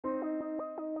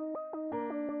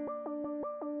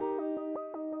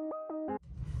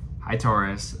Hi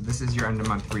Taurus, this is your end of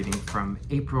month reading from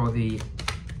April the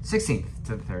 16th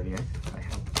to the 30th. I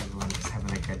hope everyone's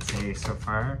having a good day so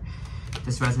far. If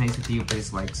this resonates with you,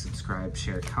 please like, subscribe,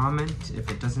 share, comment.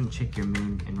 If it doesn't, check your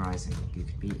moon and rising. You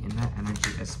could be in that energy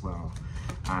as well.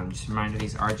 Just a reminder,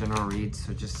 these are general reads,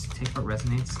 so just take what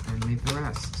resonates and leave the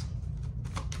rest.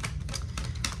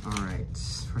 All right,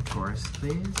 for Taurus,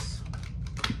 please.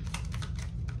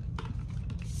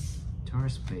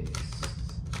 Taurus, please.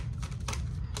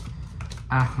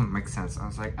 Makes sense. I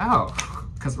was like, oh,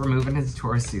 because we're moving into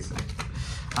Taurus season.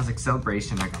 I was like,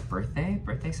 celebration. I got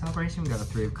birthday celebration. We got a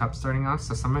 3 of Cups starting off.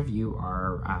 So some of you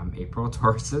are April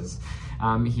Tauruses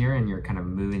here, and you're kind of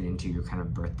moving into your kind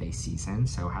of birthday season.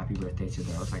 So happy birthday to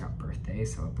those. I got birthday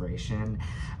celebration.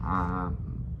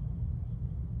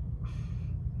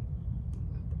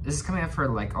 This is coming up for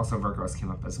like also Virgos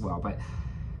came up as well, but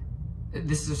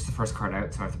this is just the first card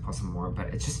out, so I have to pull some more, but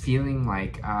it's just feeling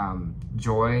like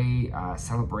joy,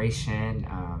 celebration,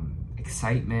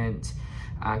 excitement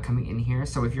coming in here.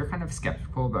 So if you're kind of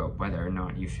skeptical about whether or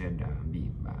not you should be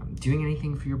doing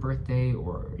anything for your birthday,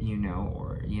 or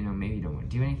maybe you don't want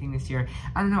to do anything this year,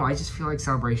 I don't know, I just feel like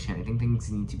celebration. I think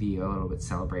things need to be a little bit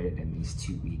celebrated in these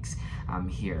 2 weeks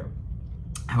here.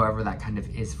 However that kind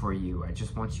of is for you. I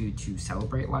just want you to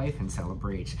celebrate life and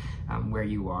celebrate where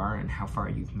you are and how far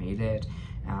you've made it.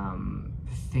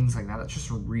 Things like that. That's just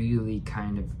really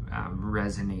kind of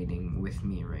resonating with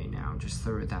me right now. Just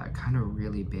that kind of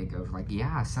really big of like,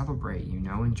 yeah, celebrate,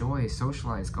 enjoy,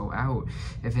 socialize, go out.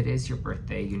 If it is your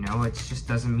birthday, it just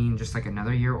doesn't mean just like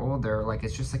another year older. Like,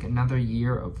 it's just like another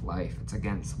year of life. It's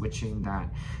again switching that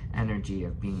energy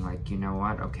of being like, you know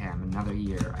what, okay, I have another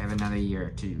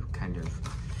year to kind of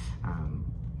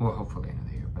well, hopefully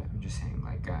another year, but I'm just saying,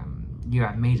 like,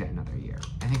 I've made it another year.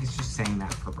 I think it's just saying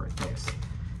that for birthdays.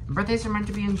 And birthdays are meant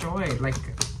to be enjoyed. Like,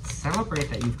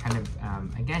 celebrate that you've kind of,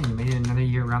 again, you made it another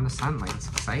year around the sun. Like, it's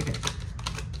exciting.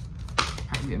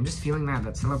 I'm just feeling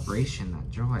that celebration, that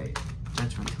joy.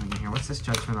 Judgment coming in here. What's this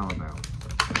judgment all about?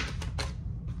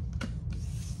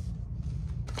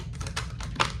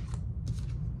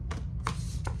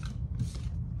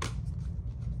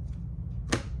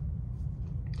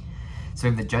 So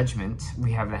we have the Judgment,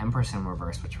 we have the Empress in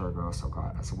reverse, which we've also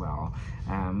got as well.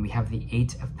 We have the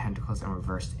 8 of Pentacles in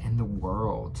reverse in the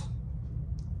World.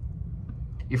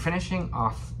 You're finishing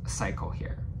off a cycle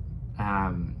here.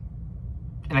 And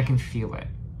I can feel it.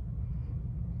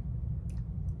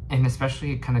 And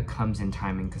especially it kind of comes in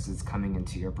timing because it's coming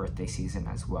into your birthday season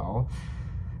as well.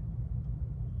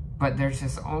 But there's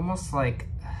this almost like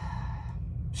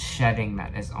shedding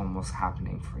that is almost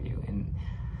happening for you. And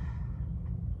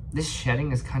this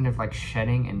shedding is kind of like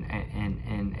shedding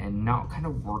and not kind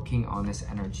of working on this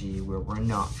energy where we're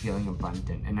not feeling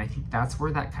abundant. And I think that's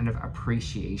where that kind of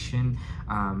appreciation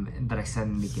that I said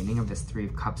in the beginning of this 3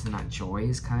 of Cups and that joy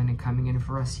is kind of coming in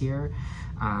for us here.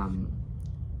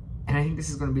 And I think this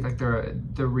is going to be like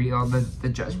the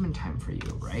judgment time for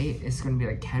you, right? It's going to be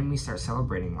like, can we start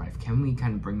celebrating life? Can we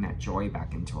kind of bring that joy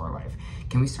back into our life?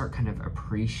 Can we start kind of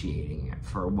appreciating it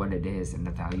for what it is and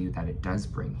the value that it does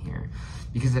bring here?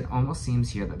 Because it almost seems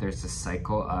here that there's this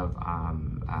cycle of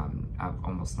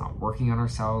almost not working on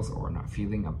ourselves, or not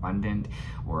feeling abundant,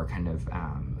 or kind of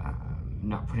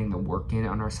not putting the work in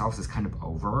on ourselves is kind of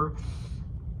over.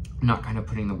 Not kind of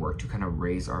putting the work to kind of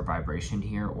raise our vibration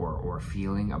here, or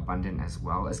feeling abundant as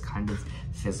well, is kind of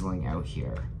fizzling out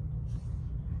here.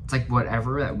 It's like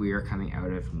whatever that we are coming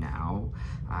out of now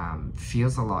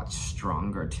feels a lot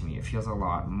stronger to me. It feels a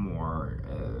lot more,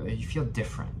 you feel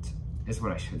different is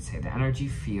what I should say. The energy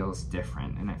feels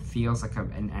different, and it feels like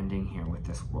an ending here with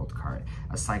this World card.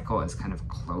 A cycle is kind of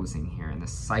closing here, and the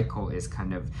cycle is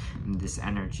kind of this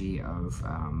energy of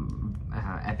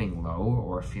ebbing low,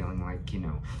 or feeling like,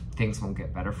 things won't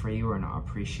get better for you, or not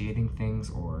appreciating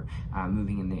things, or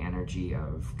moving in the energy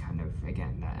of kind of,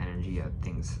 again, that energy of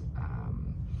things,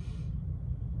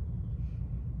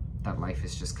 that life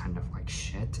is just kind of like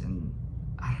shit, and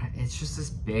it's just this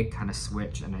big kind of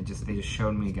switch. And they just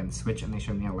showed me again the switch, and they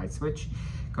showed me a light switch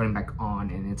going back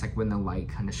on, and it's like when the light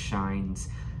kind of shines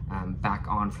back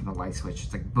on from the light switch,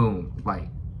 it's like boom, light.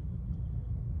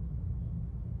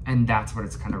 And that's what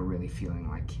it's kind of really feeling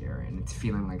like here. And it's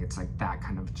feeling like it's like that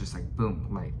kind of just like boom,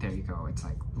 light, there you go. It's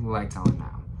like lights on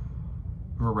now.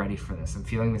 We're ready for this. I'm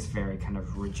feeling this very kind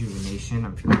of rejuvenation.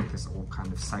 I'm feeling like this old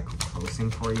kind of cycle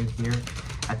closing for you here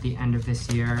at the end of this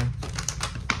year.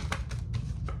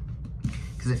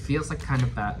 Because it feels like kind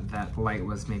of that light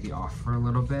was maybe off for a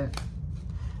little bit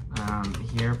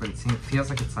here, but it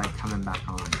feels like it's like coming back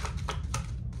on.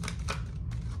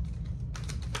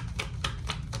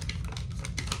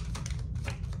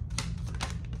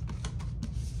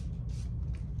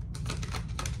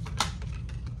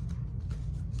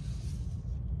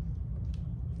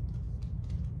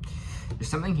 There's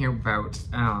something here about,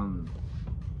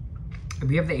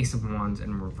 we have the Ace of Wands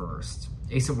in reversed.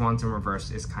 Ace of Wands in reverse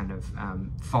is kind of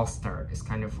false start. It's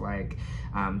kind of like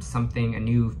something, a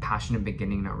new passionate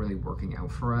beginning not really working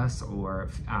out for us, or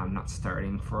not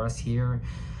starting for us here.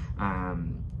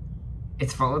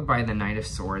 It's followed by the Knight of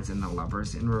Swords and the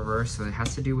Lovers in reverse. So it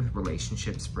has to do with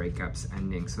relationships, breakups,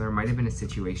 endings. So there might have been a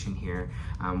situation here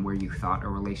where you thought a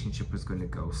relationship was going to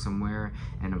go somewhere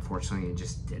and unfortunately it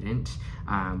just didn't.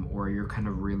 Or you're kind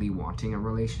of really wanting a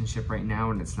relationship right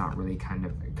now and it's not really kind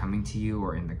of coming to you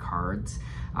or in the cards.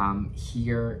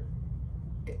 Here,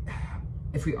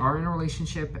 if we are in a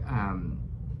relationship,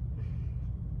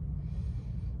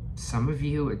 some of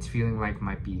you, it's feeling like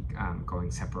might be going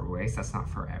separate ways. That's not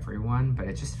for everyone, but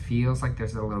it just feels like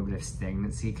there's a little bit of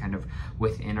stagnancy kind of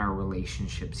within our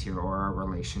relationships here, or our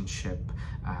relationship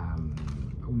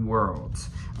world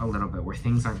a little bit, where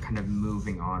things aren't kind of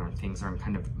moving on, or things aren't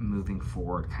kind of moving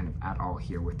forward kind of at all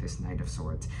here with this Knight of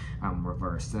Swords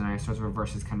reversed. The Knight of Swords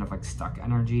reversed is kind of like stuck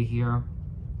energy here.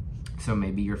 So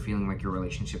maybe you're feeling like your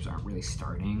relationships aren't really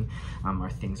starting, or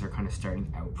things are kind of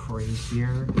starting out for you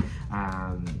here.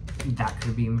 That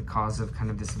could be the cause of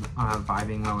kind of this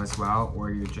vibing low as well,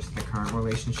 or you're just the current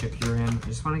relationship you're in. I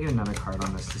just want to get another card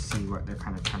on this to see what they're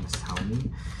kind of trying to tell me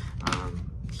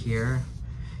here.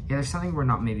 Yeah, there's something we're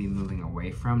not maybe moving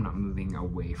away from, not moving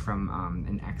away from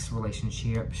an ex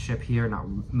relationship here, not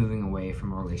moving away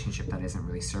from a relationship that isn't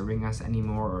really serving us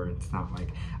anymore, or it's not like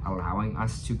allowing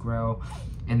us to grow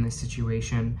in this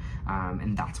situation.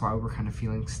 And that's why we're kind of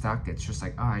feeling stuck. It's just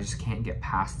like, oh, I just can't get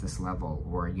past this level,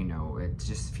 or, you know, it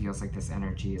just feels like this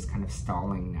energy is kind of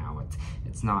stalling now.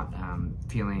 It's not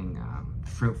feeling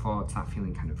fruitful. It's not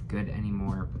feeling kind of good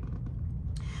anymore.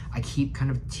 I keep kind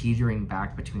of teetering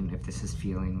back between if this is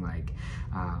feeling like,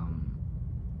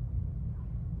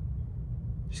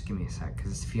 just give me a sec,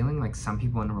 because it's feeling like some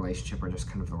people in a relationship are just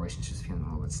kind of, the relationship's feeling a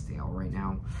little bit stale right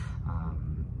now,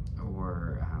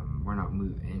 or we're not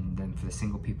moving, and then for the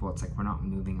single people, it's like we're not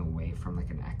moving away from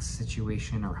like an ex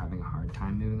situation, or having a hard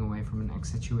time moving away from an ex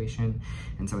situation,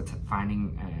 and so it's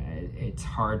finding, it's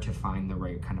hard to find the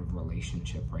right kind of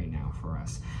relationship right now for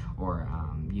us, or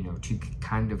you know, to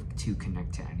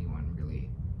connect to anyone really.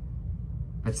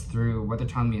 But it's through, what they're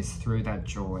telling me is through that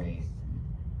joy,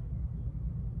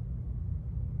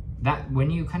 that when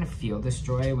you kind of feel this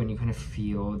joy, when you kind of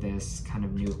feel this kind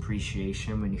of new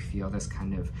appreciation, when you feel this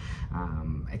kind of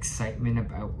excitement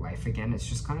about life again, it's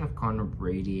just kind of going to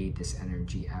radiate this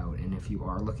energy out. And if you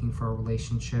are looking for a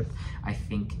relationship, I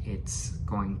think it's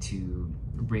going to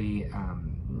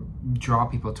draw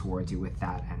people towards you with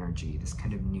that energy, this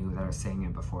kind of new, that I was saying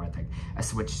it before, like a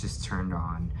switch just turned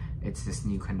on. It's this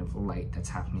new kind of light that's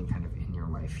happening kind of in your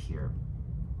life here.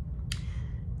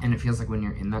 And it feels like when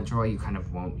you're in that joy, you kind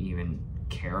of won't even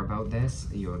care about this.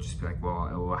 You'll just be like, well,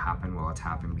 it will happen, well, it's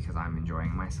happened because I'm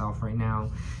enjoying myself right now.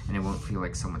 And it won't feel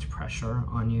like so much pressure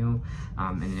on you.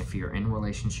 And if you're in a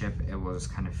relationship, it will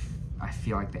just kind of, I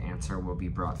feel like the answer will be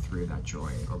brought through that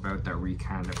joy, or about that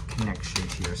kind of connection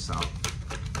to yourself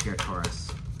here,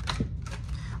 Taurus.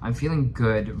 I'm feeling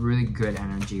good, really good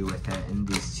energy with it in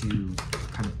these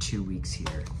kind of 2 weeks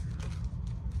here.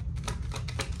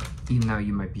 Even though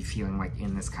you might be feeling like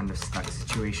in this kind of stuck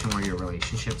situation where your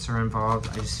relationships are involved,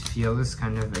 I just feel this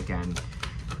kind of, again,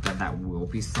 that will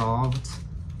be solved.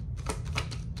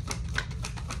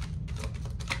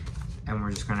 And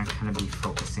we're just gonna kind of be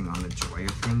focusing on the joy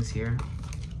of things here.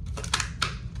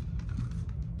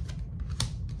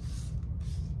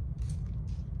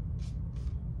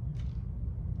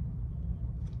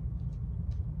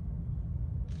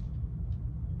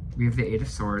 We have the Eight of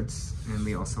Swords, and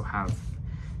we also have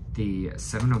the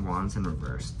Seven of Wands in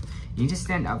reverse. You need to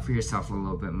stand up for yourself a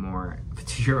little bit more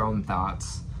to your own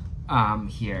thoughts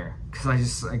here, because I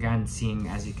just, again, seeing,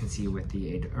 as you can see with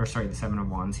the the Seven of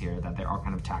Wands here, that they're all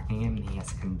kind of attacking him and he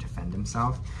has to kind of defend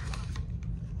himself.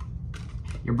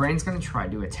 Your brain's going to try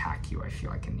to attack you, I feel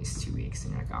like, in these 2 weeks,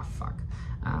 and you're like, oh fuck.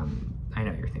 I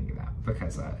know you're thinking that,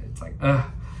 because it's like, ugh.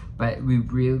 But we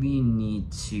really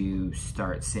need to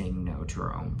start saying no to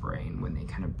our own brain when they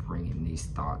kind of bring in these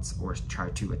thoughts or try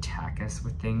to attack us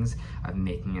with things of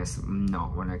making us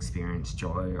not want to experience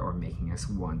joy, or making us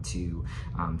want to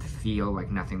feel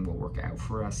like nothing will work out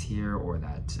for us here, or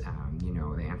that, you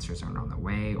know, the answers aren't on the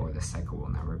way, or the cycle will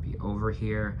never be over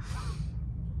here.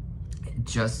 it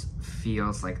just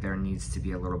feels like there needs to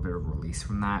be a little bit of release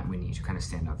from that. We need to kind of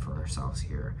stand up for ourselves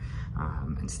here,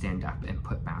 and stand up and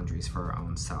put boundaries for our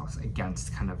own selves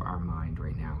against kind of our mind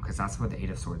right now, because that's what the Eight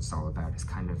of Swords is all about, is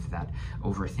kind of that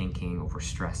overthinking,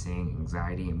 overstressing,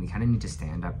 anxiety, and we kind of need to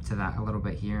stand up to that a little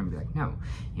bit here and be like, no,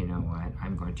 you know what,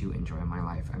 I'm going to enjoy my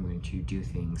life. I'm going to do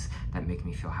things that make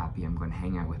me feel happy. I'm going to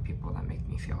hang out with people that make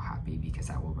me feel happy, because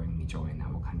that will bring me joy, and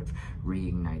that will kind of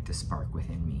reignite the spark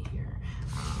within me here.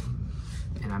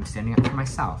 And I'm standing up for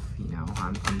myself, you know,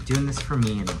 I'm doing this for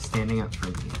me, and I'm standing up for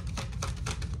me.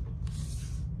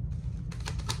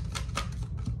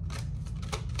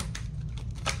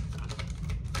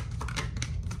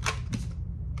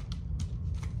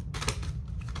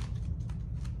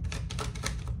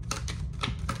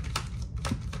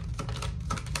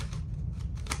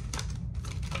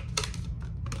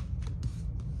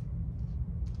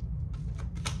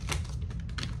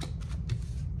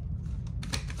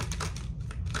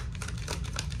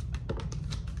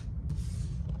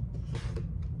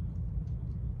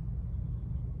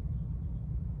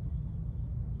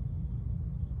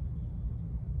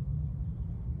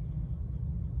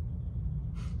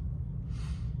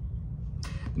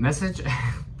 Message.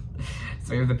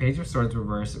 So we have the Page of Swords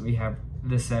reversed, we have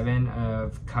the Seven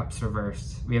of Cups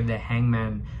reversed, we have the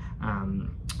Hangman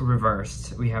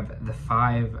reversed, we have the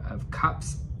Five of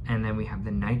Cups, and then we have the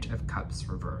Knight of Cups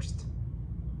reversed.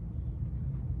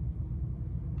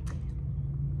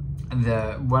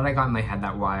 What I got in my head,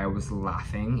 that why I was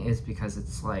laughing, is because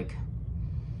it's like,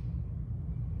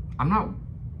 I'm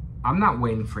not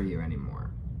waiting for you anymore.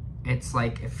 It's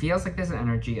like, it feels like there's an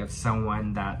energy of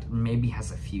someone that maybe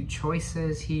has a few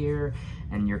choices here,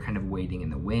 and you're kind of waiting in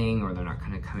the wing, or they're not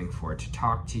kind of coming forward to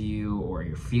talk to you, or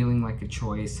you're feeling like a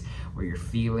choice, or you're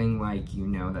feeling like, you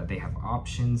know, that they have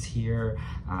options here,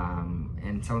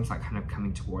 and someone's not kind of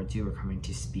coming towards you or coming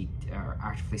to speak, or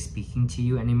actively speaking to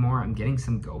you anymore. I'm getting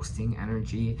some ghosting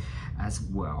energy as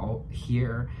well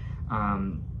here.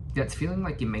 That's feeling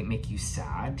like it might make you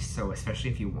sad, so especially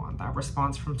if you want that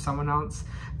response from someone else.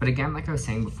 But again, like I was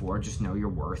saying before, just know your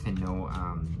worth and know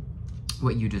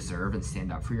what you deserve, and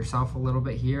stand up for yourself a little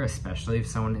bit here, especially if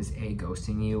someone is A,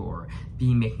 ghosting you, or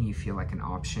B, making you feel like an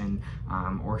option,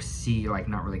 or C, like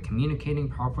not really communicating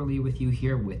properly with you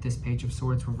here with this Page of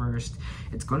Swords reversed.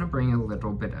 It's going to bring a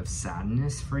little bit of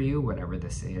sadness for you, whatever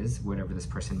this is, whatever this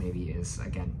person maybe is.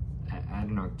 Again, I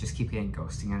don't know, just keep getting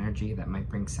ghosting energy that might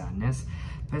bring sadness.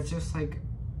 But it's just like,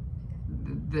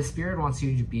 the spirit wants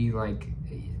you to be like,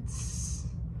 it's,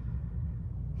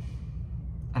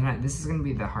 and this is going to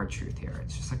be the hard truth here.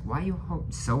 It's just like, why are you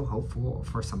so hopeful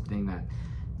for something that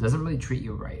doesn't really treat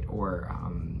you right, or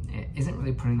it isn't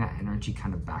really putting that energy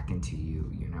kind of back into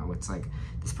you, you know? It's like,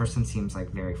 this person seems like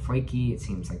very flaky, it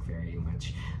seems like very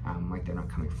much like they're not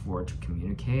coming forward to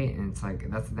communicate, and it's like,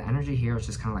 that's the energy here. It's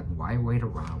just kind of like, why wait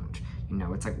around? You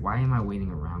know, it's like, why am I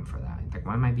waiting around for that? Like,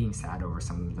 why am I being sad over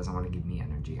someone that doesn't want to give me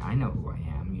energy? I know who I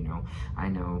am, you know? I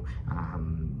know,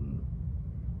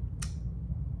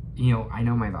 you know, I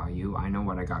know my value, I know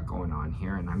what I got going on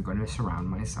here, and I'm going to surround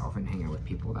myself and hang out with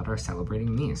people that are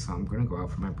celebrating me. So I'm going to go out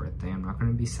for my birthday. I'm not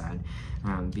going to be sad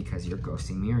because you're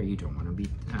ghosting me, or you don't want to be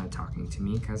talking to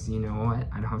me, because, you know what,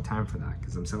 I don't have time for that,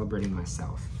 because I'm celebrating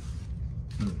myself.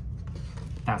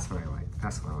 That's what I like.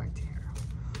 That's what I like to hear.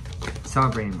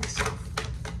 Celebrating myself.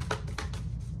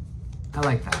 I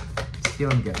like that. It's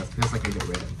feeling good. It feels like I get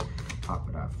rid of it. Top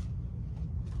it off.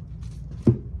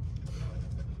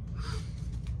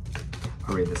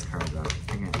 I'll read this card out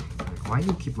again. Like, why do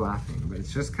you keep laughing? But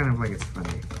it's just kind of like, it's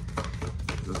funny.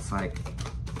 It's like,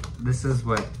 this is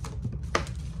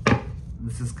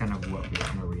kind of what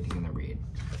we're reading in the read.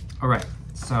 All right,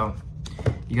 so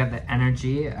you got the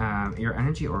energy. Your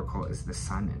energy oracle is the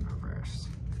Sun in reverse.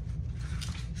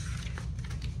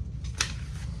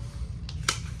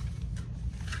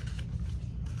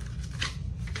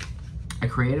 A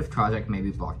creative project may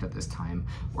be blocked at this time,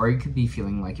 or you could be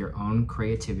feeling like your own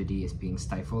creativity is being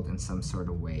stifled in some sort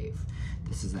of wave.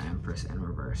 This is the Empress in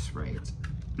reverse, right?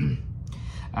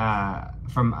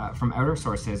 From outer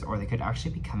sources, or they could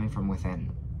actually be coming from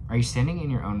within. Are you standing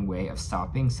in your own way of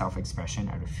stopping self-expression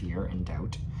out of fear and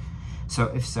doubt? So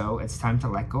if so, it's time to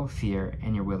let go of fear,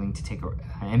 and you're willing to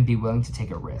be willing to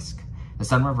take a risk. The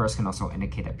Sun reverse can also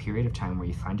indicate a period of time where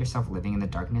you find yourself living in the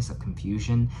darkness of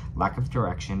confusion, lack of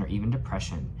direction, or even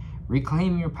depression.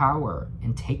 Reclaim your power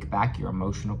and take back your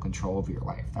emotional control of your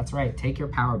life. That's right, take your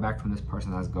power back from this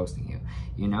person that's ghosting you.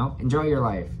 You know, enjoy your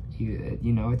life. You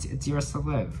know, it's yours to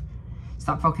live.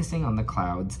 Stop focusing on the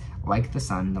clouds. Like the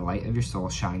sun, the light of your soul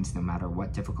shines no matter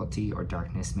what difficulty or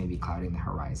darkness may be clouding the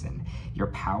horizon. Your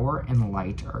power and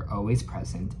light are always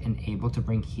present and able to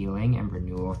bring healing and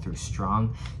renewal through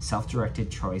strong,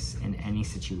 self-directed choice in any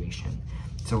situation.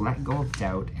 So let go of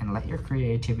doubt and let your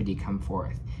creativity come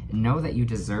forth. And know that you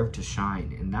deserve to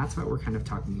shine. And that's what we're kind of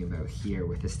talking about here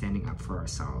with the standing up for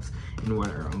ourselves and what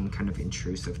our own kind of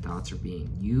intrusive thoughts are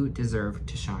being. You deserve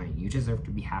to shine. You deserve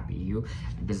to be happy. You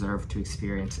deserve to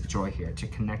experience joy here, to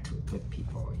connect with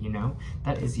people, you know?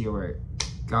 That is your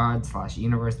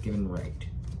God/universe given right.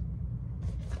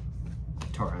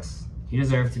 Taurus, you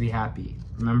deserve to be happy.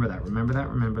 Remember that, remember that,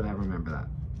 remember that, remember that.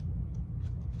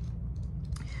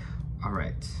 All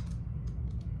right.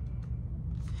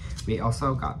 We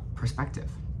also got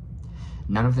perspective.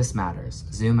 None of this matters.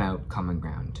 Zoom out, common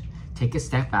ground. Take a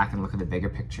step back and look at the bigger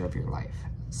picture of your life.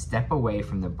 Step away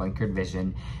from the blinkered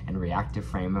vision and reactive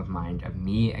frame of mind of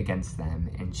me against them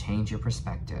and change your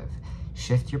perspective.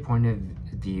 Shift your point of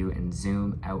view and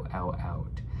zoom out, out,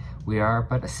 out. We are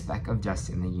but a speck of dust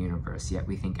in the universe, yet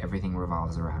we think everything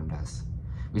revolves around us.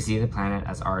 We see the planet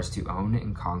as ours to own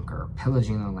and conquer,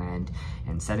 pillaging the land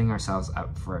and setting ourselves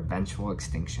up for eventual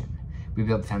extinction. We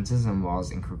build fences and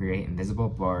walls and create invisible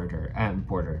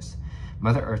borders.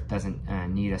 Mother Earth doesn't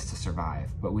need us to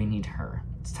survive, but we need her.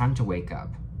 It's time to wake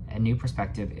up. A new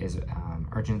perspective is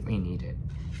urgently needed.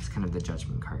 It's kind of the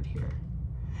judgment card here.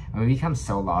 When we become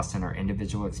so lost in our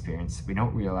individual experience, we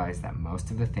don't realize that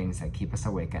most of the things that keep us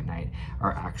awake at night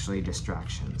are actually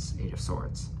distractions. Eight of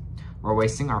Swords. We're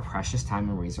wasting our precious time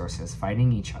and resources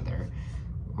fighting each other,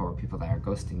 or people that are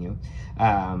ghosting you,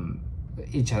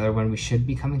 each other when we should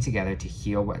be coming together to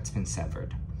heal what's been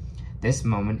severed. This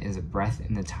moment is a breath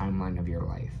in the timeline of your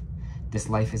life. This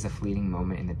life is a fleeting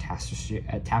moment in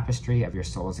the tapestry of your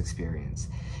soul's experience.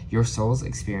 Your soul's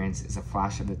experience is a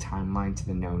flash of the timeline to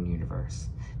the known universe.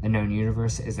 The known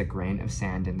universe is a grain of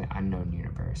sand in the unknown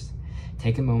universe.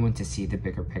 Take a moment to see the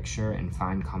bigger picture and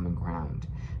find common ground.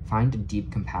 Find a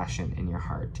deep compassion in your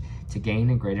heart to gain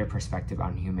a greater perspective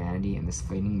on humanity in this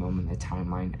fleeting moment in the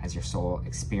timeline as your soul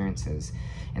experiences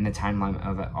in the timeline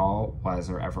of it all was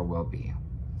or ever will be.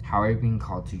 How are you being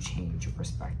called to change your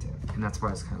perspective? And that's why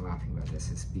I was kind of laughing about this,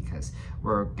 is because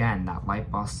we're, again, that light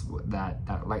bulb,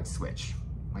 that light switch,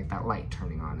 like that light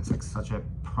turning on is like such a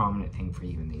prominent thing for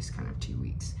you in these kind of 2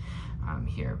 weeks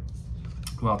here.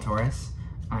 Well, Taurus,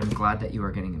 I'm glad that you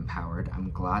are getting empowered. I'm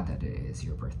glad that it is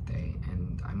your birthday,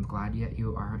 and I'm glad yet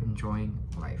you are enjoying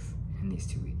life in these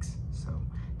 2 weeks. So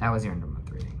that was your end of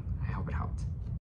month reading. I hope it helped.